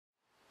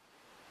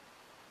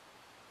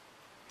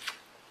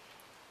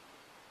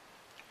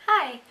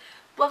Hi,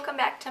 welcome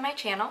back to my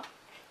channel.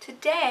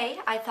 Today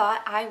I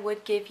thought I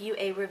would give you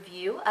a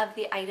review of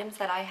the items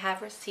that I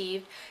have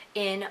received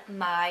in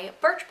my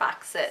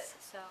Birchboxes.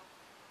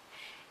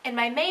 In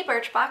my May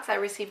Birchbox I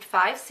received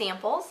 5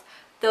 samples.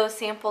 Those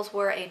samples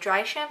were a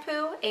dry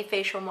shampoo, a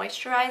facial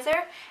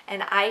moisturizer,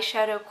 an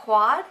eyeshadow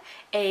quad,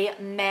 a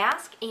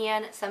mask,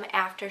 and some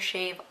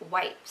aftershave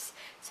wipes.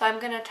 So I'm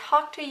going to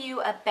talk to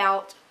you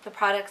about the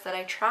products that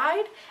I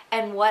tried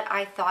and what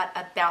I thought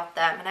about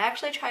them. And I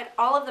actually tried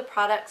all of the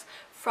products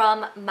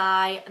from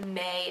my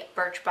May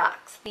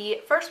Birchbox.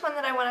 The first one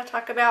that I want to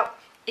talk about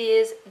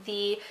is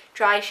the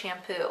dry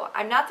shampoo.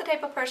 I'm not the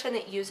type of person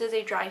that uses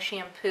a dry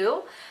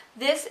shampoo.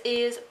 This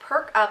is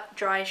Perk Up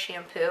Dry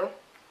Shampoo,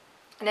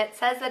 and it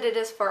says that it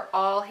is for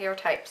all hair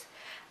types.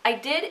 I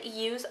did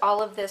use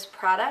all of this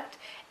product,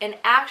 and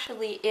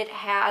actually it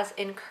has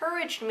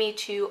encouraged me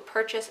to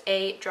purchase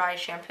a dry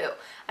shampoo.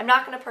 I'm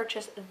not going to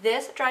purchase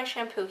this dry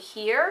shampoo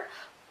here,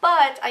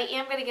 but I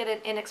am going to get an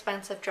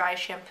inexpensive dry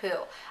shampoo.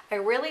 I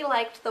really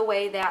liked the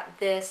way that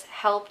this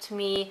helped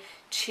me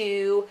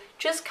to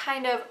just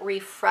kind of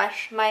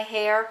refresh my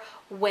hair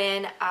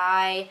when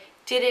I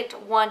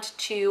didn't want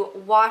to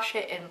wash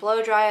it and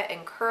blow dry it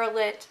and curl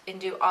it and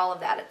do all of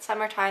that. It's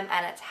summertime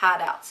and it's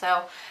hot out,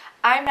 so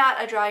I'm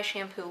not a dry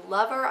shampoo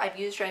lover. I've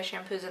used dry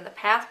shampoos in the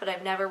past, but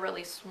I've never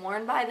really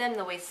sworn by them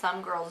the way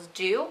some girls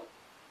do.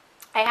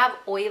 I have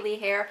oily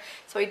hair,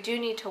 so I do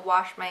need to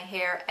wash my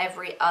hair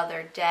every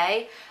other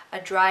day. A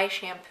dry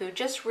shampoo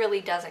just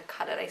really doesn't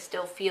cut it. I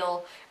still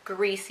feel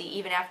greasy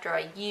even after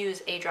I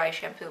use a dry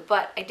shampoo.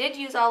 But I did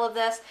use all of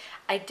this.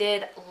 I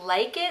did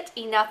like it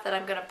enough that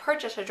I'm going to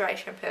purchase a dry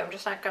shampoo. I'm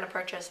just not going to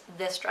purchase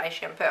this dry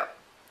shampoo.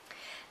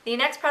 The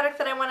next product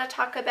that I want to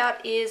talk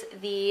about is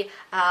the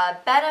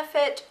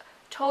Benefit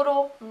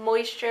Total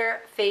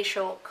Moisture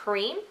Facial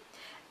Cream.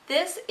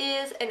 This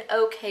is an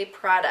okay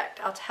product,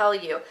 I'll tell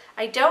you.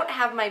 I don't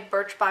have my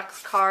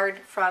Birchbox card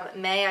from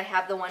May. I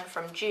have the one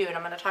from June.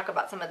 I'm going to talk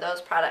about some of those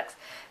products.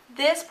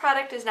 This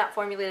product is not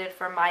formulated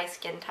for my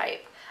skin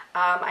type.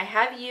 I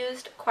have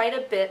used quite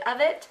a bit of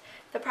it.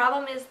 The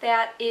problem is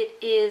that it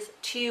is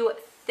too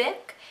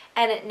thick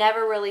and it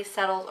never really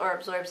settles or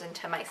absorbs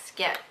into my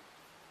skin.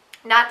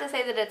 Not to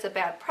say that it's a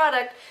bad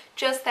product,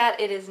 just that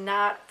it is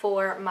not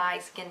for my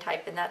skin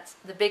type, and that's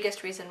the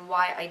biggest reason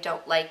why I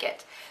don't like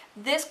it.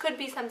 This could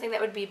be something that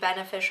would be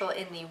beneficial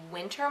in the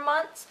winter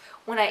months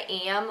when I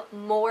am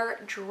more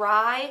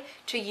dry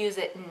to use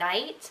at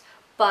night,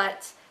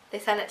 but they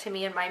sent it to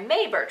me in my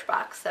May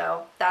Birchbox,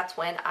 so that's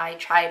when I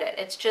tried it.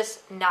 It's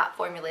just not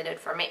formulated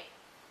for me.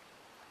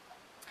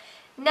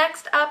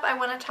 Next up, I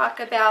want to talk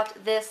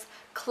about this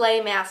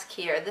clay mask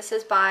here. This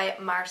is by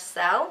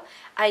Marcel.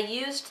 I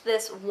used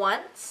this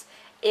once.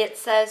 It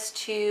says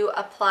to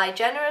apply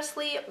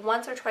generously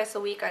once or twice a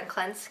week on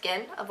cleansed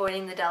skin,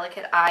 avoiding the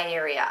delicate eye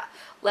area.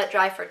 Let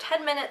dry for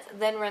 10 minutes,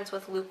 then rinse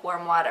with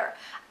lukewarm water.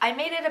 I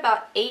made it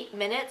about 8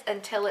 minutes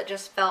until it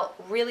just felt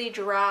really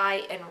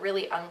dry and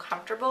really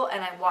uncomfortable,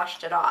 and I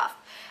washed it off.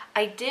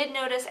 I did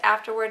notice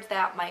afterwards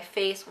that my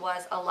face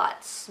was a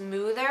lot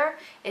smoother.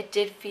 It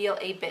did feel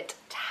a bit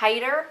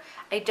tighter.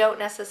 I don't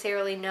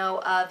necessarily know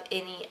of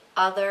any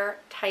other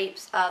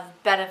types of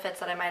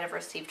benefits that I might have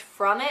received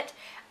from it,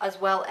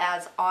 as well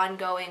as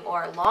ongoing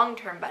or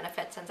long-term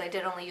benefits, since I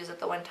did only use it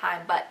the one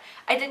time. But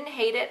I didn't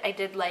hate it. I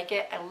did like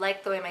it. I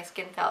liked the way my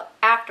skin felt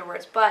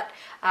afterwards. But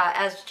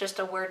as just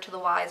a word to the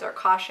wise or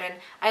caution,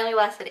 I only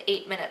lasted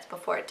 8 minutes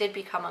before it did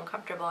become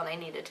uncomfortable and I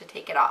needed to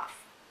take it off.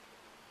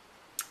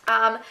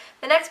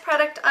 The next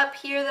product up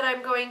here that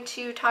I'm going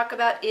to talk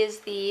about is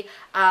the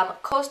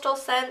Coastal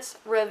Scents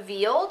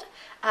Revealed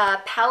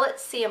Palette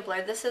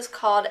Sampler. This is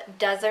called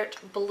Desert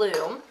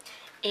Bloom,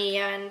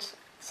 and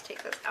let's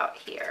take this out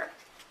here.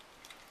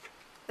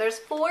 There's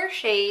 4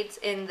 shades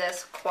in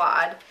this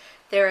quad.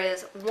 There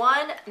is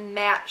one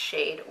matte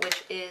shade,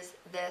 which is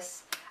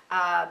this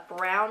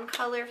brown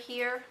color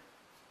here,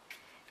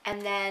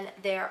 and then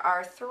there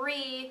are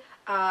 3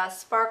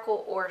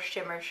 sparkle or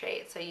shimmer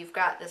shades. So you've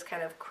got this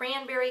kind of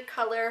cranberry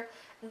color.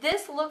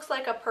 This looks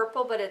like a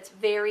purple, but it's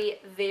very,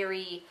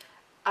 very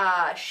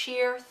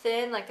sheer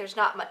thin. Like there's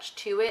not much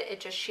to it. It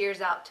just shears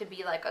out to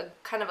be like a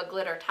kind of a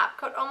glitter top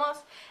coat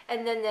almost.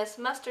 And then this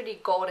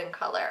mustardy golden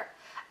color.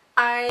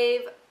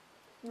 I've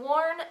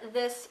worn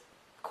this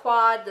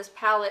quad, this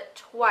palette,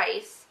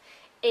 twice,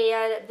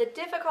 and the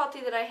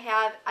difficulty that I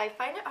have, I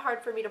find it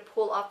hard for me to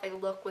pull off a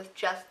look with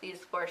just these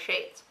 4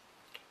 shades.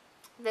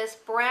 This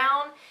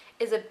brown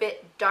is a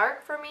bit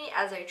dark for me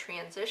as a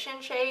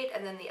transition shade,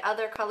 and then the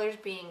other colors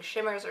being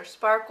shimmers or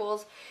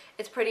sparkles,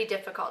 it's pretty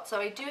difficult.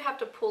 So I do have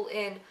to pull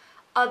in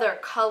other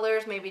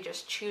colors, maybe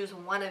just choose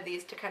one of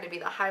these to kind of be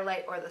the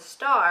highlight or the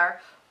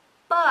star,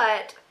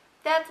 but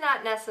that's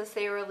not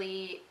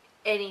necessarily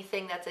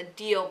anything that's a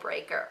deal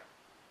breaker.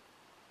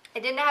 I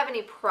didn't have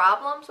any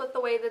problems with the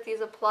way that these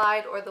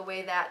applied or the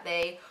way that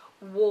they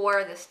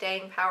wore, the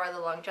staying power, the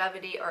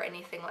longevity, or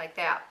anything like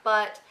that,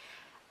 but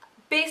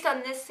based on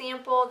this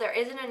sample, there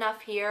isn't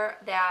enough here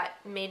that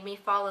made me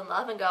fall in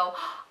love and go,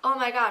 oh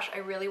my gosh, I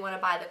really want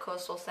to buy the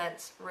Coastal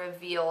Scents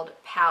Revealed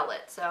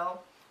palette. So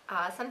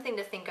something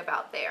to think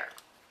about there.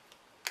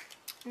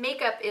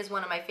 Makeup is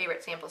one of my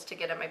favorite samples to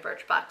get in my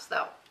Birchbox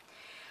though.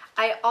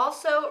 I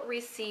also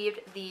received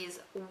these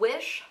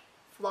Wish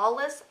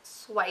Flawless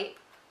Swipe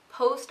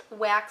Post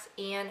Wax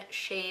and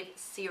Shave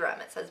Serum.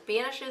 It says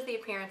banishes the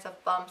appearance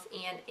of bumps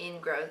and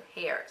ingrowth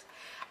hairs.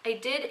 I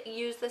did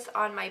use this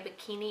on my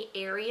bikini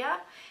area,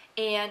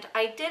 and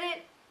I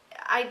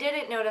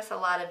didn't notice a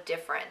lot of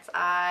difference.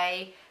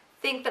 I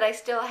think that I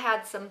still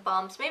had some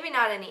bumps, maybe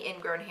not any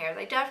ingrown hairs.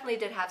 I definitely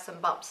did have some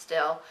bumps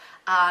still.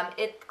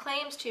 It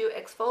claims to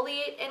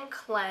exfoliate and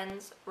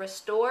cleanse,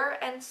 restore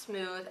and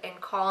smooth, and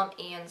calm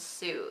and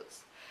soothe.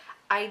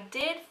 I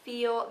did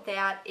feel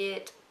that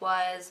it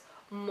was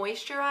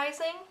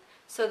moisturizing,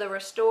 so the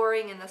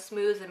restoring and the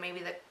smooths and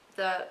maybe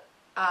the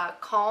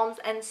calms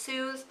and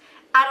soothes.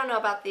 I don't know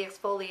about the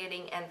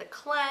exfoliating and the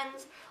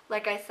cleanse.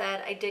 Like I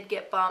said, I did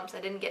get bumps.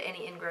 I didn't get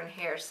any ingrown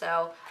hair.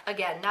 So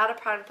again, not a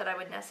product that I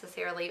would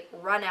necessarily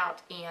run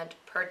out and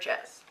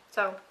purchase.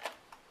 So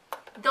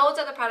those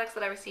are the products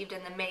that I received in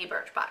the May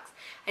Birchbox.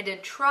 I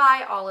did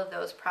try all of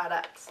those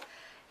products.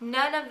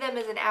 None of them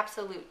is an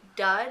absolute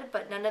dud,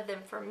 but none of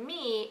them for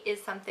me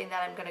is something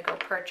that I'm going to go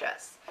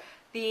purchase.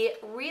 The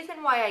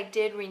reason why I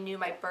did renew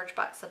my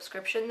Birchbox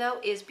subscription though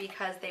is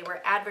because they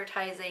were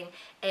advertising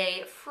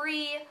a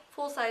free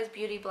full-size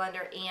beauty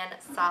blender and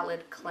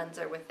solid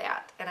cleanser with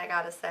that. And I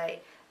gotta say,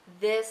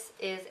 this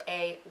is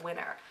a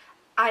winner.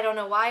 I don't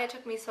know why it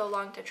took me so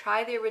long to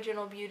try the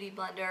original beauty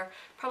blender,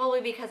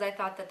 probably because I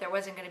thought that there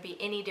wasn't going to be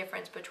any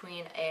difference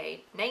between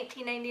a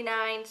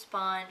 $19.99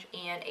 sponge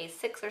and a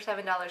 $6 or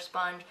 $7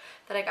 sponge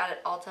that I got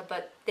at Ulta,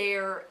 but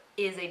there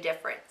is a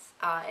difference.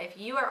 If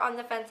you are on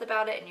the fence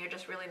about it and you're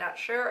just really not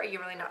sure or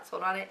you're really not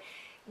sold on it,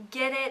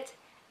 get it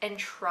and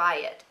try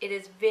it. It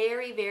is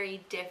very,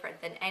 very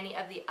different than any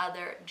of the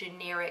other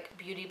generic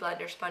beauty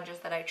blender sponges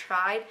that I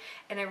tried,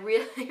 and I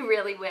really,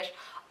 really wish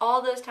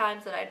all those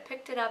times that I'd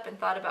picked it up and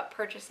thought about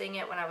purchasing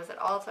it when I was at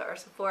Ulta or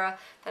Sephora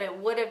that I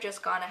would have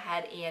just gone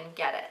ahead and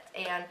get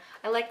it. And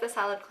I like the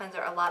solid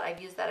cleanser a lot.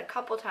 I've used that a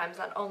couple times,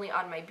 not only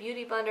on my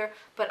beauty blender,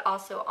 but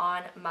also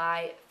on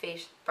my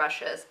face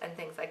brushes and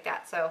things like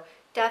that. So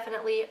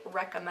definitely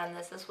recommend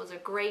this. This was a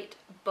great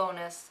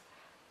bonus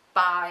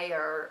buy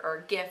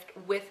or gift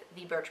with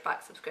the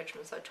Birchbox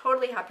subscription, so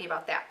totally happy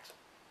about that.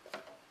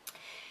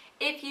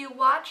 If you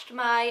watched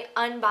my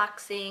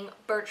unboxing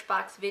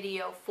Birchbox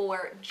video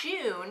for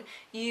June,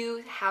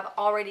 you have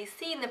already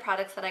seen the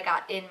products that I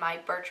got in my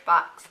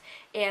Birchbox,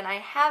 and I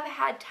have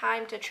had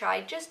time to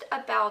try just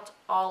about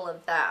all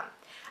of them.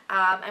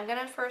 I'm going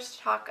to first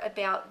talk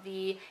about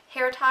the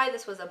hair tie.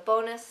 This was a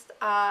bonus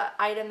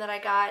item that I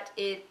got.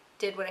 It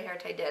did what a hair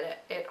tie did.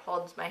 It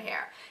holds my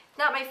hair. It's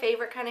not my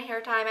favorite kind of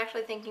hair tie. I'm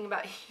actually thinking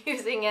about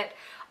using it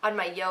on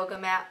my yoga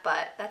mat,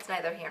 but that's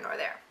neither here nor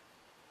there.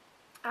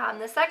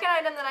 The second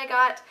item that I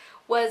got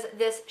was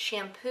this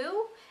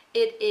shampoo.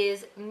 It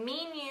is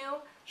Menu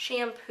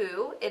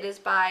shampoo. It is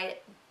by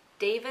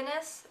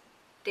Davines.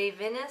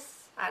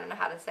 I don't know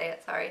how to say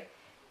it, sorry.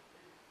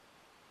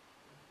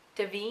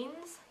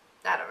 Davines?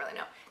 I don't really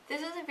know.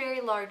 This is a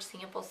very large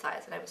sample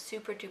size, and I was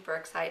super duper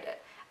excited.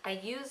 I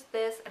used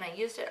this, and I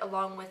used it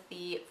along with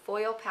the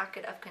foil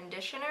packet of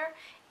conditioner,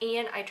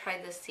 and I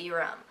tried the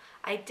serum.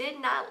 I did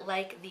not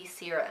like the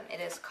serum. It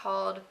is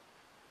called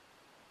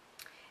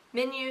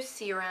Menu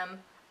Serum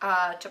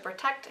to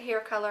protect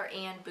hair color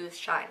and boost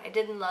shine. I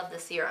didn't love the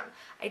serum.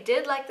 I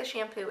did like the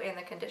shampoo and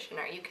the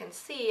conditioner. You can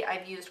see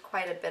I've used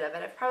quite a bit of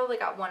it. I've probably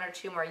got one or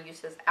two more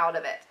uses out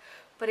of it.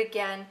 But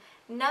again,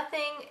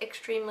 nothing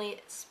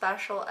extremely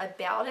special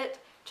about it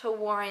to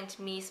warrant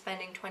me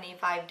spending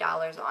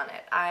 $25 on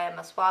it. I am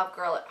a suave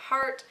girl at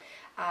heart,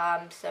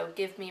 so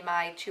give me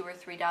my $2 or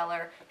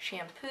 $3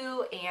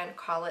 shampoo and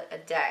call it a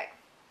day.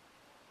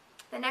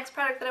 The next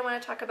product that I want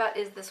to talk about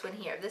is this one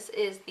here. This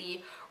is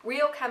the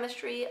Real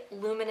Chemistry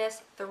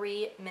Luminous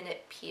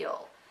 3-Minute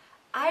Peel.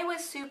 I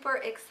was super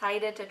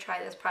excited to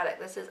try this product.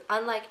 This is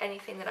unlike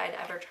anything that I'd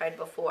ever tried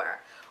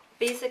before.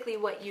 Basically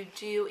what you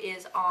do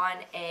is on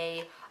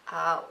a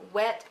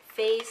wet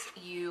face,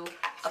 you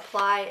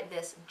apply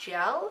this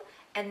gel,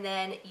 and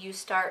then you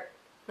start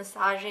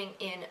massaging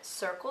in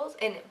circles,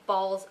 and it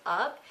balls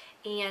up,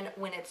 and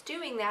when it's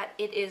doing that,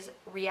 it is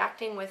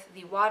reacting with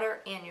the water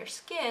and your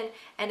skin,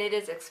 and it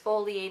is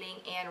exfoliating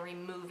and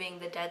removing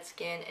the dead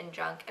skin and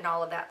junk and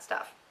all of that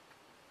stuff.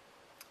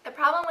 The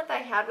problem I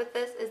had with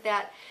this is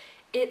that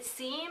it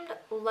seemed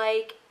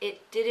like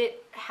it didn't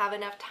have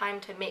enough time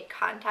to make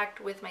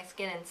contact with my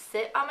skin and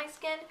sit on my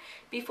skin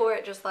before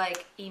it just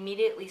like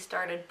immediately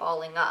started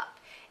balling up.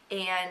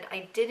 And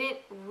I didn't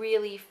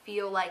really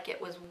feel like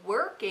it was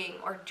working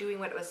or doing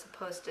what it was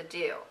supposed to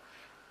do.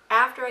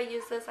 After I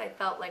used this, I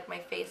felt like my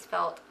face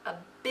felt a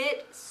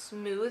bit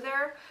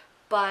smoother,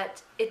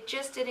 but it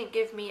just didn't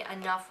give me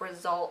enough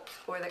results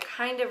or the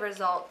kind of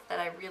result that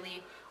I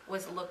really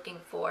was looking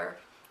for.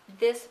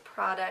 This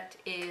product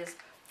is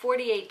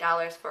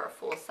 $48 for a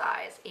full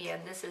size,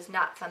 and this is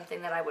not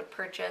something that I would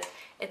purchase.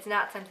 It's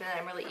not something that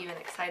I'm really even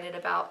excited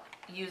about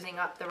using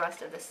up the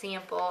rest of the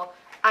sample.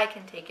 I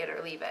can take it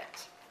or leave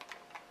it.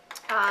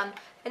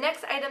 The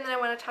next item that I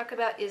want to talk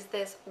about is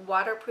this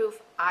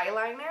waterproof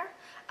eyeliner.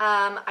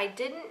 I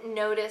didn't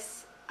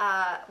notice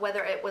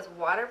whether it was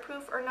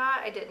waterproof or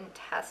not. I didn't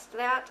test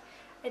that.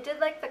 I did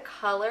like the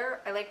color.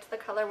 I liked the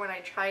color when I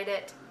tried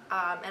it,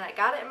 and I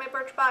got it in my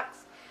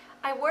Birchbox.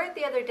 I wore it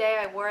the other day.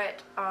 I wore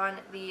it on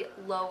the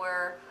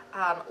lower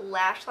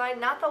lash line,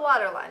 not the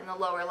waterline, the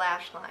lower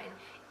lash line.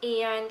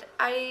 And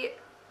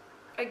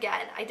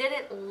again, I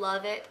didn't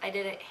love it. I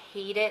didn't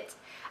hate it.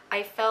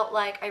 I felt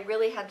like I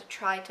really had to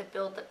try to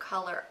build the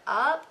color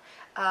up.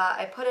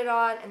 I put it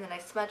on and then I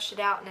smudged it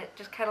out and it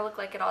just kind of looked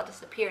like it all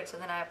disappeared, so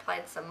then I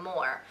applied some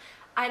more.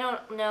 I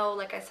don't know,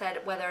 like I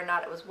said, whether or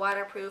not it was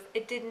waterproof.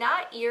 It did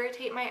not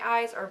irritate my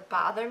eyes or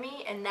bother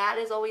me, and that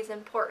is always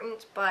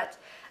important, but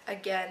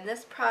again,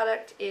 this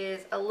product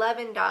is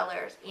 $11,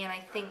 and I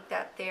think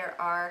that there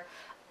are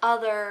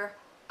other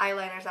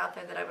eyeliners out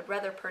there that I would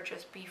rather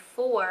purchase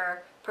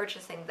before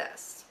purchasing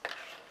this.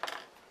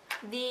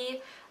 The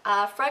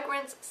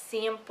fragrance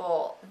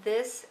sample,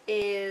 this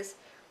is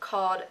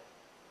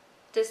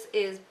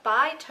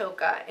by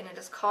Toka, and it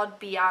is called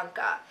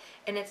Bianca,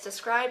 and it's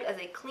described as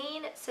a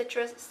clean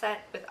citrus scent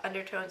with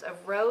undertones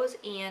of rose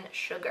and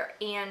sugar.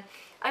 And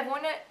I've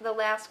worn it the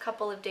last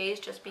couple of days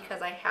just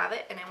because I have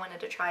it and I wanted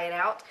to try it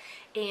out,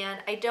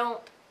 and I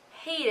don't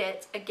hate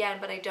it, again,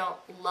 but I don't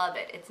love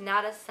it. It's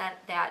not a scent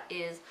that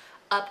is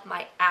up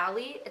my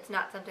alley. It's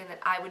not something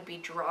that I would be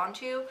drawn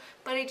to,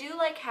 but I do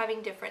like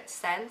having different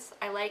scents.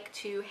 I like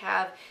to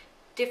have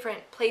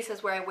different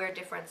places where I wear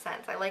different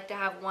scents. I like to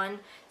have one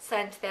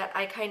scent that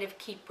I kind of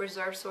keep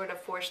reserved sort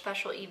of for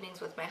special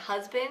evenings with my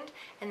husband,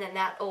 and then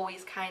that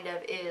always kind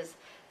of is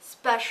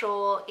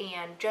special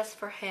and just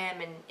for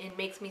him, and it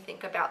makes me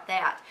think about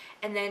that.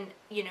 And then,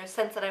 you know,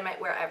 scents that I might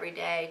wear every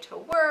day to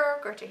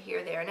work or to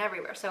here, there, and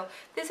everywhere. So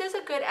this is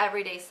a good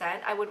everyday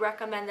scent. I would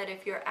recommend that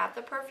if you're at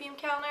the perfume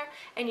counter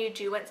and you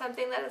do want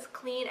something that is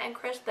clean and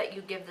crisp, that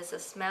you give this a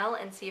smell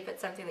and see if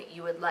it's something that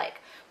you would like.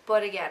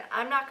 But again,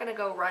 I'm not going to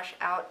go rush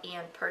out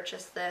and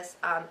purchase this.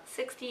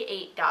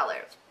 $68.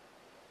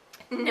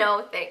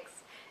 No thanks.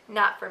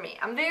 Not for me.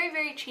 I'm very,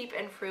 very cheap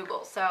and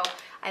frugal, so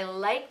I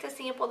like to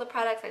sample the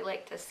products. I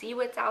like to see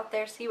what's out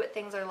there, see what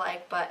things are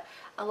like, but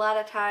a lot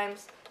of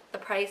times the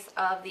price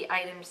of the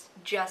items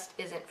just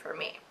isn't for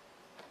me.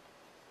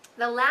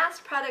 The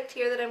last product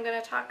here that I'm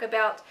going to talk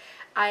about,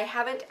 I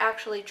haven't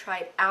actually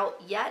tried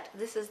out yet.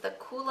 This is the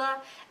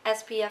Kula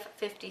SPF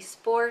 50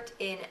 Sport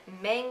in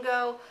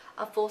Mango.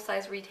 A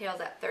full-size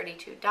retails at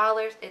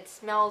 $32. It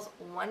smells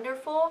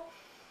wonderful.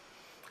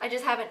 I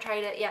just haven't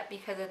tried it yet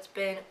because it's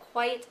been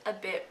quite a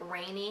bit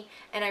rainy,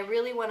 and I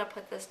really want to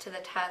put this to the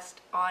test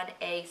on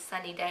a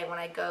sunny day when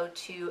I go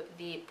to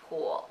the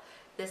pool.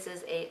 This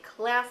is a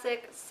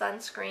classic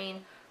sunscreen,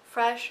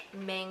 fresh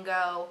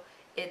mango.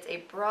 It's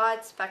a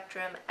broad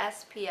spectrum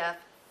SPF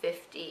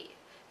 50.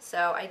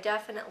 So I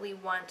definitely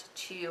want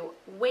to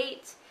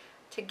wait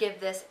to give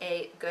this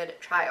a good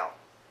trial.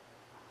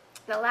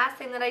 The last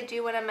thing that I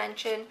do want to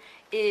mention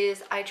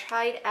is I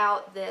tried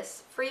out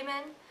this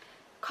Freeman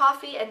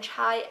Coffee and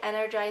Chai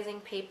Energizing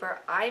Paper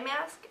Eye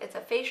Mask. It's a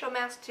facial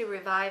mask to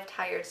revive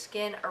tired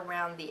skin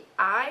around the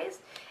eyes.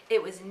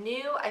 It was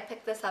new. I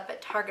picked this up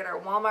at Target or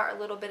Walmart a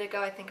little bit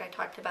ago. I think I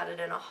talked about it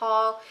in a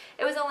haul.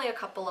 It was only a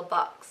couple of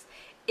bucks.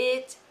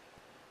 It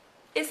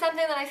is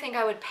something that I think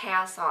I would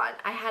pass on.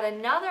 I had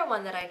another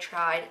one that I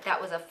tried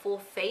that was a full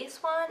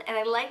face one, and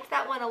I liked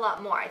that one a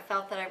lot more. I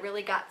felt that I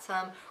really got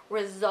some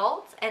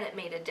results and it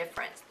made a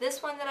difference.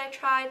 This one that I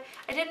tried,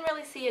 I didn't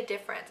really see a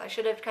difference. I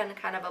should have done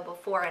kind of a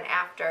before and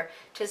after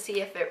to see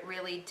if it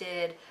really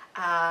did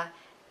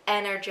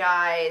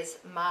energize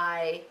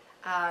my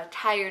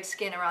tired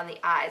skin around the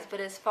eyes.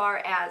 But as far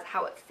as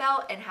how it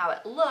felt and how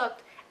it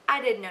looked,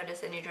 I didn't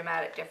notice any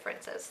dramatic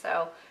differences.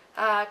 So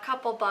a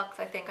couple bucks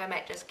I think I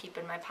might just keep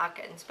in my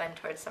pocket and spend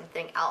towards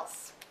something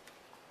else.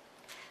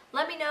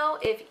 Let me know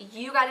if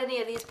you got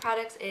any of these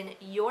products in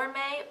your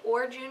May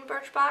or June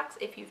Birchbox,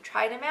 if you've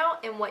tried them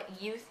out, and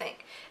what you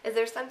think. Is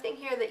there something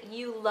here that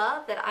you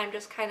love that I'm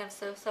just kind of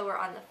so-so or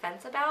on the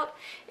fence about?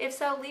 If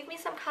so, leave me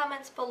some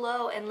comments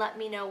below and let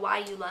me know why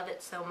you love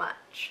it so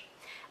much.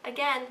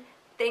 Again,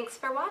 thanks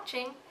for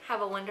watching.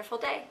 Have a wonderful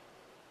day.